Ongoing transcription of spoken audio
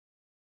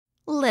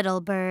Little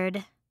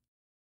Bird.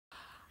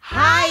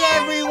 Hi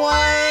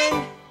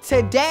everyone!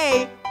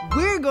 Today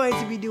we're going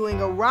to be doing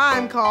a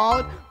rhyme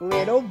called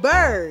Little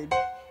Bird.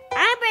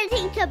 I'm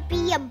pretending to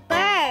be a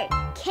bird.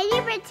 Can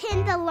you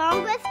pretend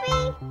along with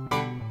me?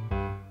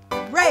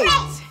 Great!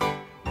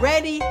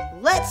 Ready?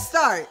 Let's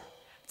start.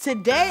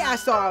 Today I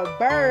saw a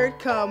bird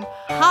come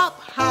hop,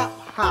 hop,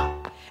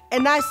 hop.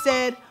 And I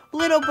said,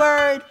 little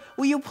bird,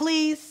 will you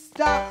please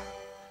stop,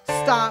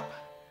 stop,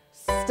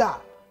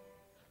 stop.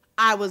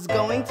 I was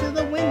going to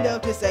the window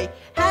to say,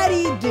 how do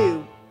you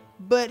do?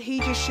 But he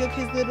just shook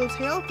his little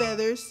tail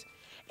feathers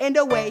and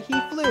away he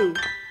flew.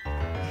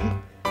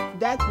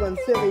 That's one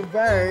silly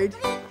bird.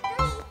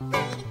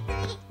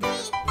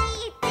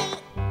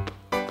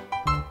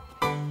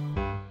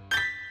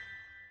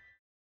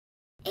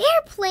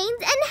 Airplanes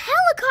and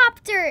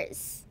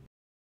helicopters.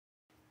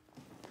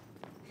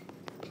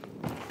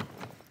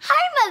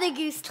 Hi, Mother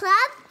Goose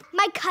Club.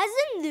 My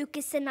cousin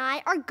Lucas and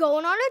I are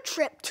going on a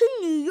trip to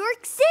New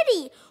York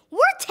City. We're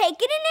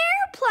taking an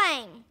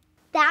airplane.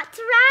 That's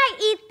right,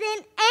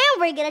 Ethan. And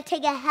we're going to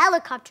take a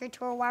helicopter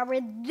tour while we're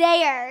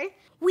there.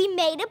 We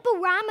made up a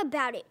rhyme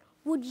about it.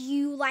 Would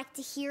you like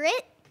to hear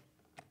it?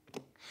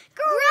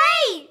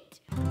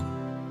 Great!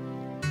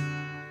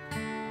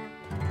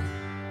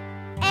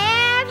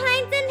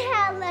 Airplanes and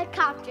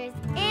helicopters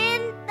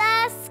in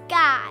the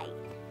sky.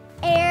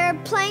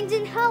 Airplanes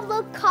and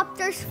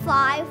helicopters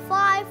fly,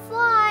 fly,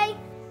 fly.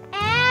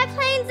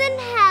 Airplanes and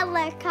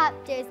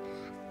helicopters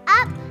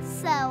up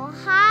so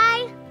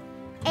high.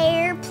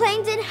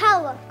 Airplanes and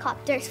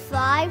helicopters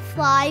fly,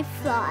 fly,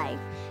 fly.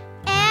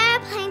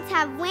 Airplanes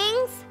have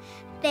wings,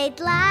 they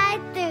glide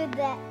through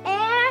the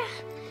air.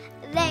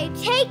 They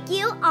take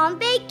you on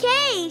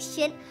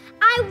vacation,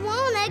 I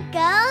wanna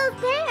go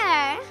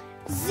there.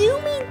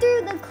 Zooming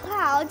through the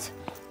clouds,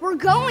 we're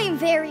going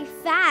very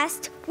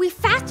fast. We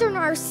fasten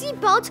our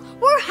seatbelts,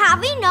 we're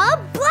having a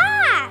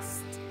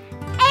blast.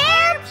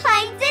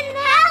 Airplanes and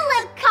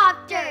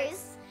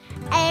helicopters.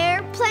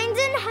 Airplanes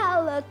and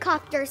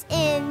helicopters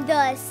in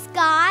the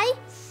sky.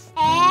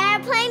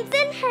 Airplanes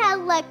and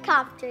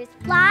helicopters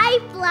fly,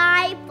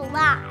 fly,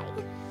 fly.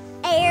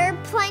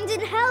 Airplanes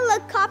and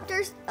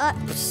helicopters up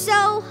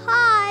so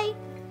high.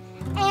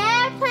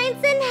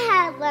 Airplanes and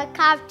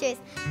helicopters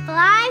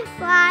fly,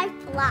 fly,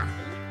 fly.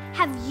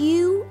 Have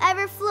you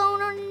ever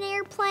flown on an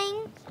airplane?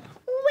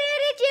 Where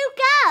did you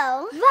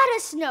go? Let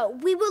us know.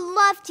 We would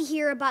love to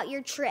hear about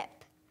your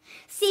trip.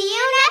 See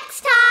you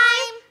next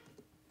time.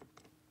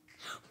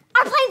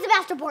 Our plane's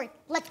about to board.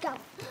 Let's go.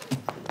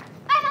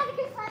 Bye, Mother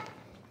Goose Club.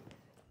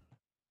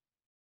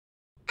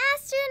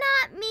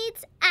 Astronaut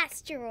meets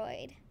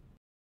asteroid.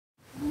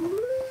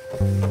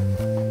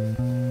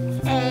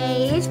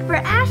 A is for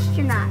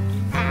astronaut.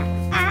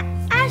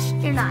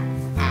 Astronaut.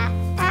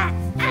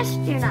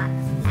 Astronaut.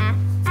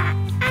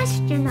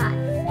 Astronaut.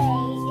 A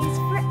is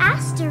for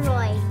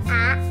asteroid.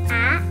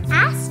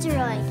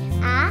 Asteroid.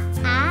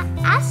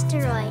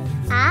 Asteroid.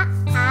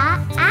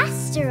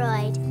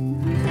 Asteroid.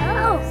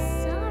 Oh,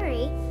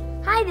 sorry.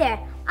 Hi there.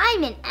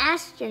 I'm an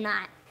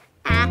astronaut.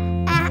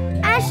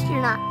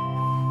 Astronaut.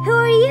 Who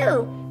are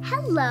you?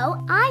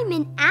 Hello, I'm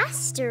an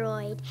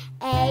asteroid.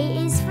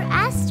 A is for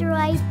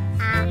asteroid.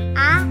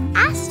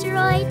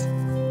 Asteroid.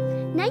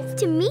 Nice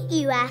to meet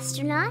you,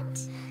 astronaut.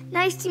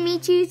 Nice to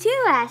meet you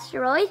too,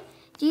 asteroid.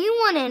 Do you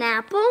want an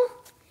apple?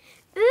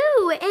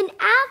 Ooh, an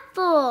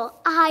apple.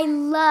 I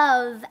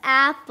love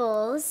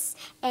apples.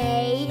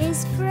 A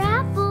is for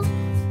apple.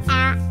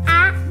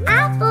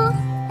 Apple.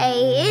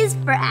 A is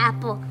for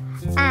apple.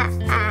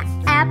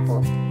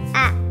 Apple.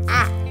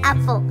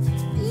 Apple.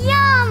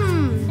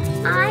 Yum!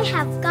 I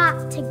have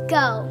got to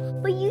go,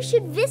 but you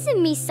should visit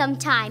me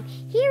sometime.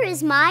 Here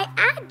is my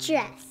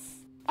address.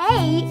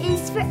 A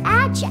is for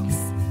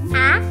address.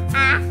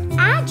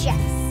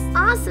 Address.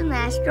 Awesome,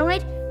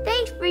 asteroid.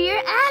 Thanks for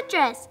your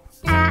address.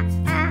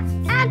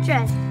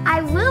 Address.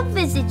 I will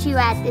visit you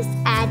at this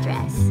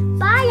address.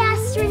 Bye,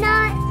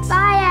 astronaut.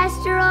 Bye,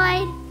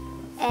 asteroid.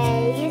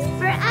 A is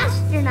for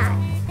astronaut.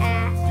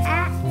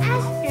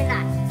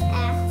 Astronaut.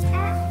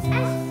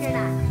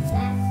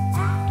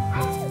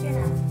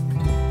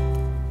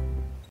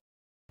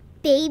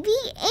 Baby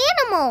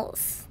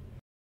animals.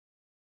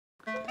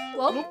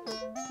 Glub,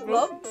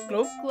 glub,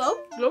 glub, glub,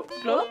 glub,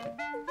 glub.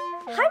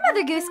 Hi,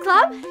 Mother Goose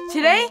Club.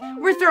 Today,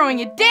 we're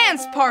throwing a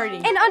dance party.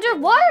 An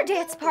underwater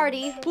dance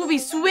party. We'll be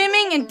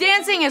swimming and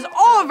dancing as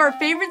all of our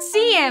favorite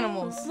sea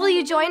animals. Will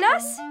you join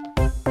us?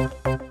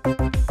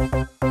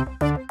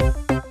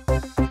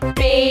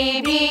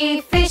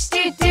 Baby fish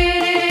do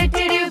do do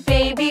do do,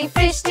 baby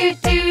fish do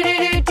do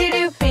do do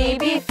do,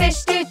 baby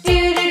fish do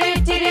do do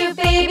do do,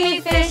 baby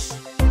fish.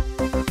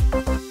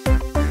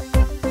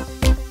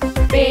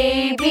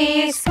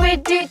 Baby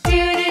squid do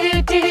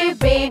do do do do,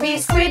 baby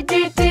squid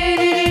do do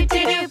do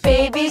do do,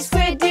 baby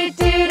squid do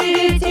do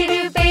do do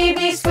do,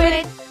 baby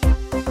squid.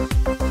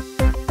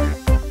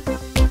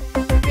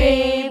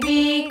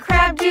 Baby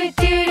crab do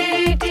do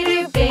do do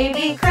do, baby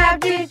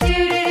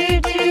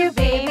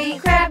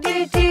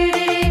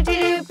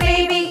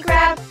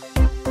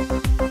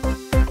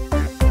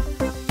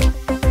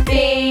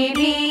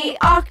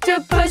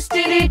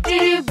doo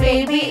doo,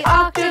 baby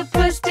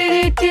octopus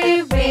doo doo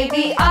doo,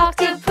 baby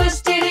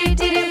octopus doo doo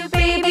doo,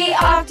 baby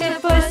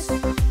octopus.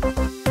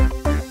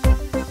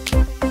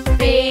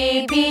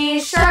 Baby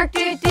shark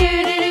doo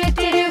doo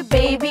doo doo,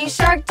 baby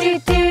shark doo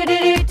doo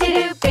doo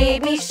doo,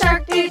 baby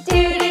shark doo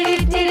doo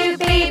doo doo,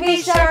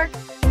 baby shark.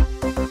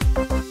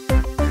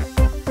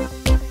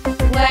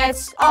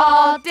 Let's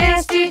all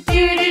dance doo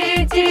doo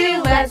doo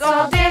doo, let's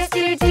all dance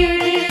doo doo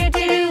doo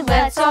doo,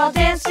 let's all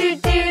dance doo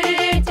doo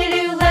doo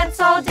doo, let's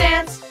all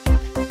dance.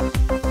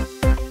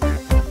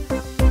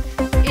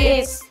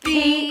 It's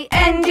the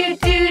end doo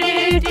doo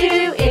doo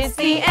doo, it's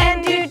the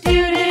end doo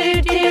doo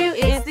doo doo,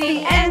 it's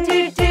the end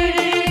doo doo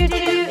doo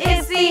doo,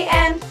 it's the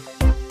end.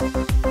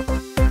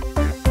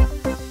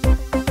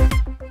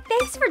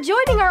 Thanks for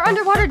joining our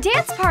underwater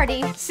dance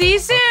party. See you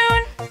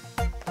soon.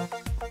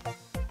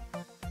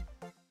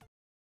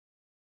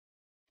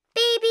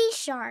 Baby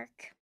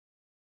shark.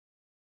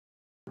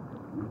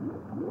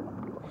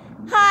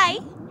 Hi,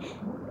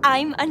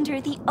 I'm under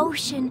the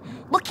ocean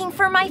looking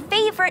for my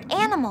favorite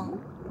animal.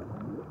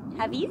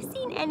 Have you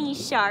seen any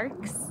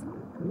sharks?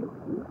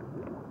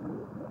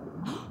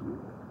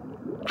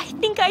 I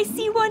think I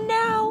see one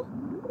now.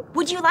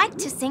 Would you like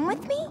to sing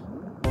with me?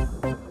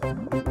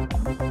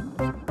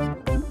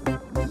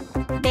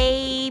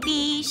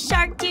 Baby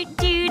shark doo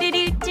doo doo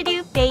doo doo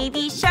doo,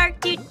 baby shark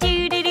doo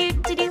doo doo doo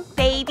doo doo,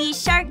 baby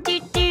shark doo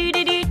doo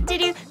doo doo doo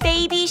doo,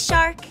 baby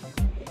shark.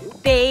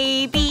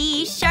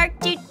 Baby shark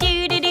doo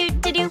doo doo doo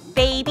doo doo,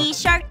 baby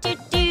shark doo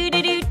doo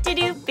doo doo doo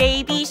doo,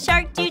 baby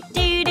shark doo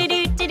doo doo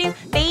doo doo doo,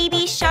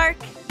 baby shark.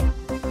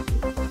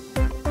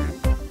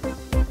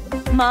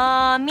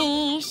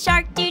 Mommy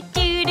shark doo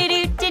doo doo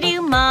doo doo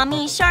doo,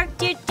 mommy shark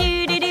doo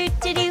doo doo doo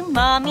doo doo,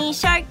 mommy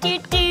shark doo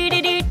doo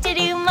doo doo doo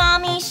doo,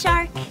 mommy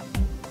shark.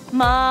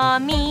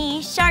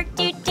 Mommy shark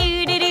doo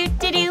doo doo doo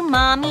doo doo,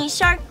 mommy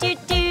shark doo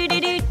doo doo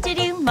doo doo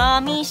doo,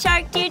 mommy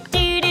shark doo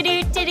doo doo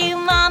doo doo doo,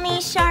 mommy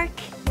shark.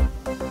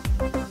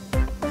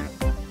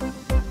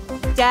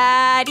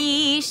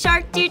 Daddy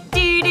shark doo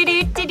doo doo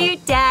doo doo doo,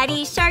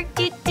 daddy shark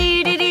doo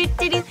doo doo doo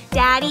doo doo,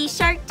 daddy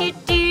shark doo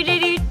doo doo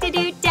doo doo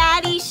doo,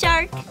 daddy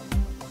shark.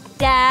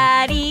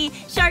 Daddy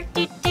shark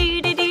doo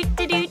doo doo doo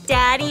doo doo,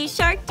 daddy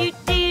shark doo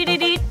doo doo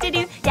doo doo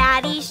doo,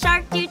 daddy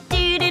shark doo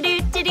doo doo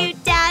doo doo doo,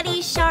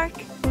 daddy shark.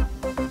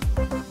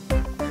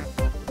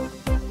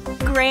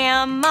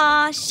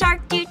 Grandma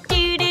shark doo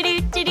doo doo doo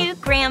doo doo,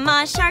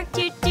 grandma shark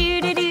doo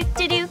doo doo doo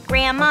doo doo,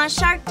 grandma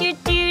shark doo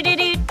doo doo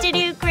doo doo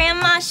doo,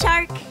 grandma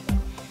shark.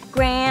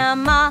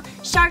 Grandma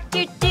shark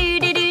doo doo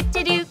doo doo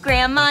doo doo,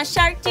 grandma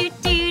shark doo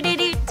doo doo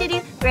doo doo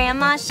doo,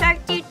 grandma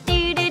shark doo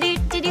doo doo doo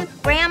doo doo,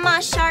 grandma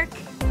shark.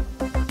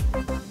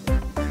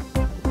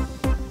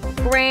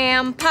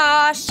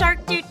 Grandpa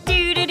shark doo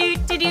doo doo doo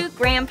doo doo,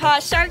 grandpa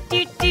shark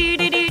doo doo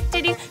doo doo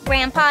doo doo,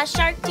 grandpa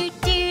shark doo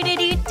doo doo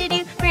doo doo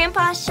doo,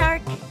 grandpa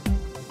shark.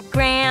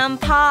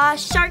 Grandpa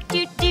shark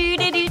doo doo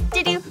doo doo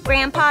doo doo,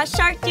 grandpa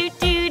shark doo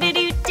doo doo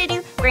doo doo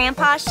doo,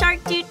 grandpa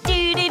shark doo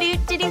doo doo doo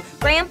doo doo,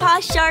 grandpa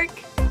shark.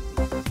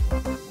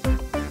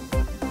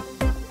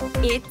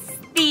 It's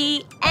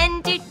the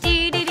end doo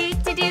doo doo doo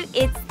doo doo,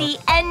 it's the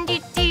end doo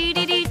doo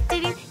doo doo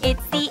doo doo,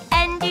 it's the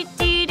end doo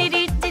doo doo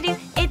doo doo doo,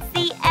 it's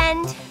the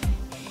end.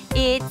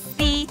 It's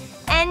the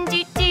end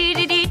doo doo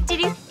doo doo doo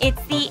doo,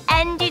 it's the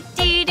end doo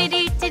doo doo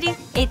doo doo doo,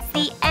 it's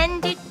the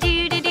end doo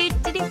doo doo doo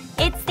doo doo,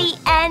 it's the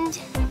end.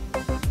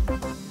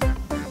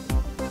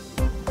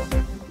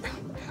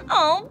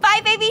 Oh,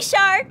 bye, baby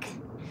shark.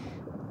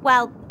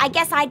 Well, I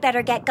guess I'd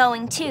better get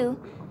going too.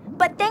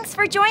 But thanks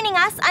for joining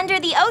us under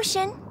the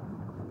ocean.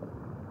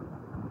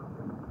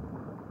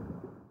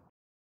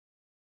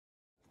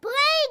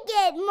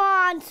 Blanket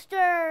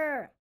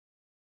monster.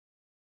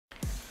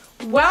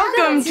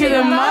 Welcome to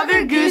the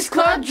Mother Goose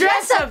Club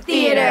Dress-Up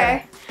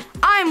Theater.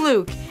 I'm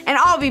Luke, and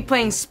I'll be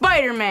playing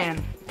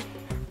Spider-Man.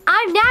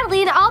 I'm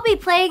Natalie, and I'll be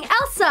playing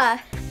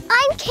Elsa.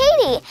 I'm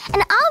Katie,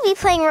 and I'll be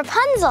playing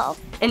Rapunzel.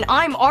 And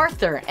I'm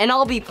Arthur, and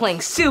I'll be playing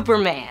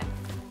Superman.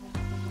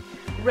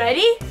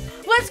 Ready?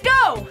 Let's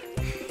go!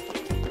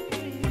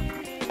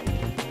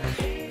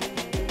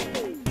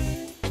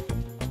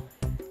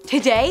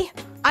 Today,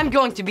 I'm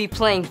going to be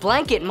playing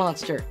Blanket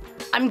Monster.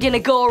 I'm gonna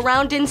go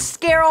around and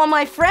scare all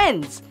my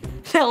friends.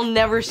 They'll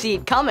never see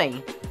it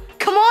coming.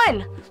 Come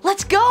on,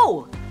 let's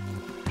go!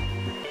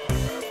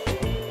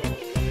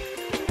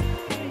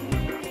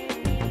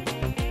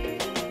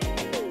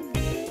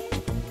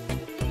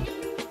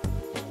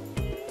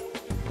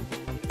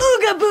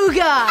 Ooga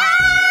booga! Ah!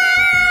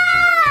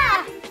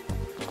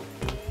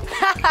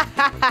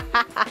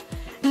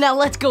 Now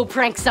let's go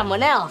prank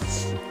someone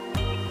else.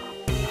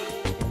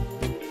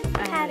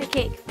 Patty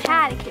cake,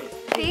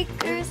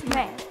 baker's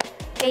man.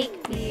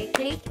 Bake me a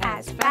cake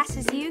as fast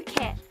as you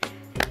can.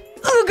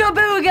 Ooga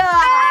booga!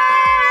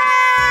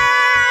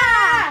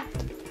 Ah!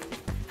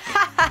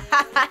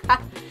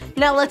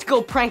 Now let's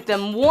go prank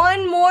them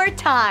one more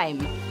time.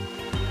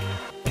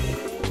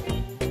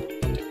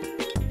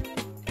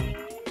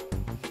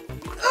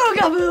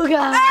 Ooga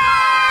booga!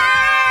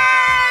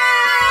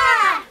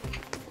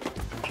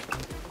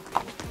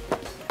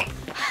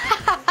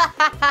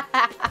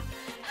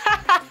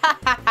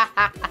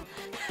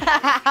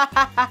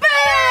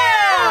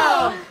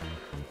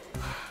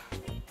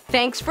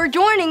 Thanks for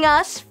joining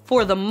us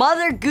for the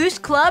Mother Goose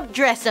Club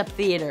Dress-Up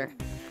Theater.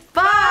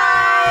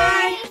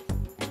 Bye!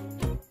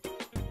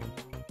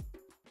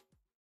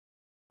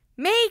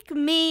 Make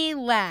me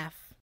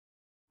laugh.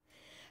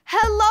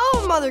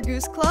 Hello, Mother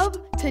Goose Club!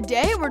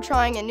 Today we're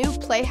trying a new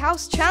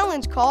Playhouse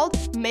challenge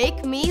called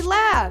Make Me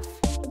Laugh.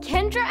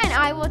 Kendra and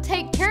I will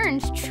take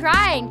turns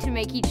trying to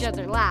make each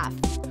other laugh.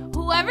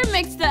 Whoever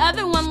makes the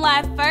other one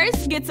laugh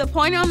first gets a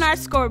point on our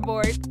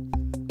scoreboard.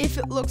 If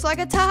it looks like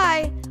a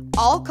tie,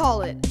 I'll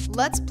call it.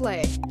 Let's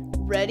play.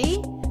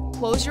 Ready?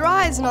 Close your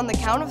eyes and on the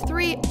count of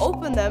 3,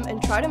 open them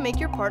and try to make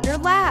your partner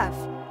laugh.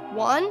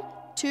 1,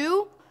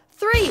 2,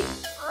 3.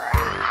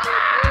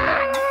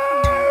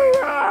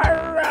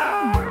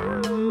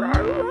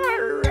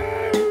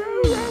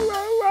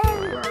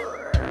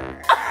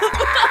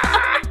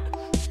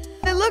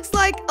 It looks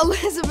like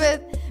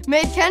Elizabeth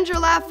made Kendra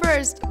laugh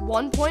first.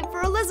 1 point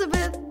for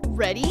Elizabeth.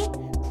 Ready?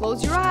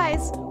 Close your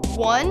eyes.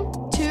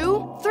 1,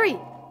 2, 3.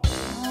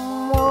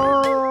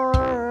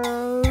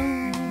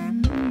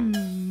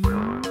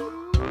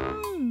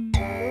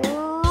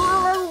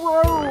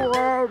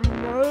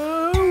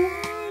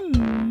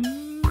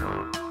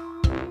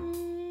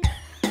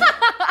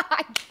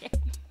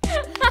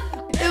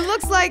 It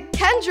looks like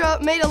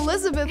Kendra made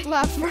Elizabeth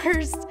laugh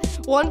first.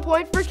 1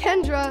 point for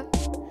Kendra.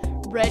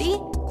 Ready?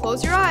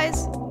 Close your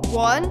eyes.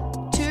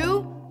 1,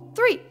 2,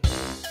 3.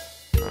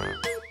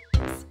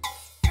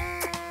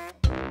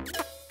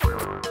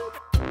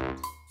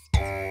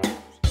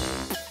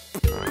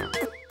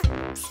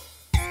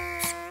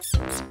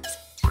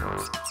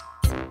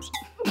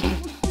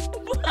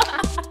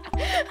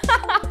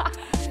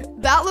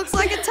 That looks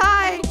like a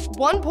tie.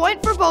 1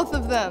 point for both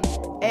of them.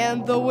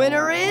 And the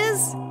winner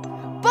is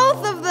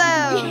both of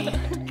them.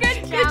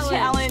 Good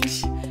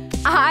challenge.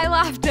 I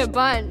laughed a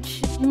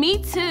bunch.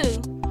 Me too.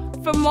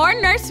 For more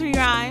nursery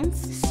rhymes,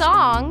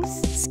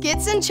 Songs.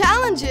 Skits and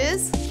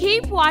challenges.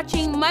 keep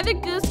watching Mother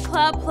Goose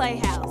Club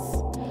Playhouse.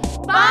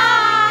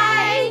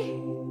 Bye!